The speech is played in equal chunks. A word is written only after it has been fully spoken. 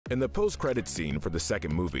In the post-credit scene for the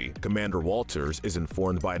second movie, Commander Walters is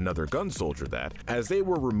informed by another gun soldier that, as they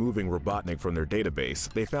were removing Robotnik from their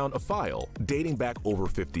database, they found a file dating back over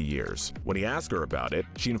 50 years. When he asks her about it,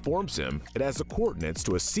 she informs him it has the coordinates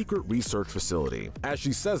to a secret research facility. As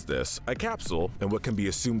she says this, a capsule, and what can be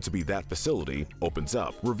assumed to be that facility, opens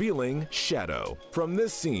up, revealing Shadow. From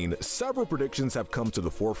this scene, several predictions have come to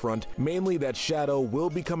the forefront, mainly that Shadow will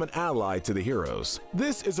become an ally to the heroes.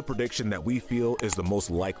 This is a prediction that we feel is the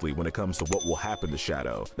most likely when it comes to what will happen to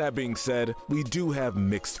Shadow. That being said, we do have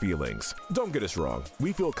mixed feelings. Don't get us wrong,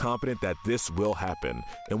 we feel confident that this will happen,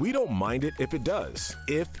 and we don't mind it if it does,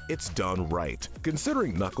 if it's done right.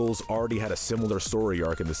 Considering Knuckles already had a similar story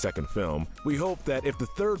arc in the second film, we hope that if the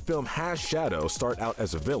third film has Shadow start out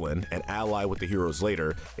as a villain and ally with the heroes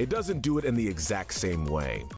later, it doesn't do it in the exact same way.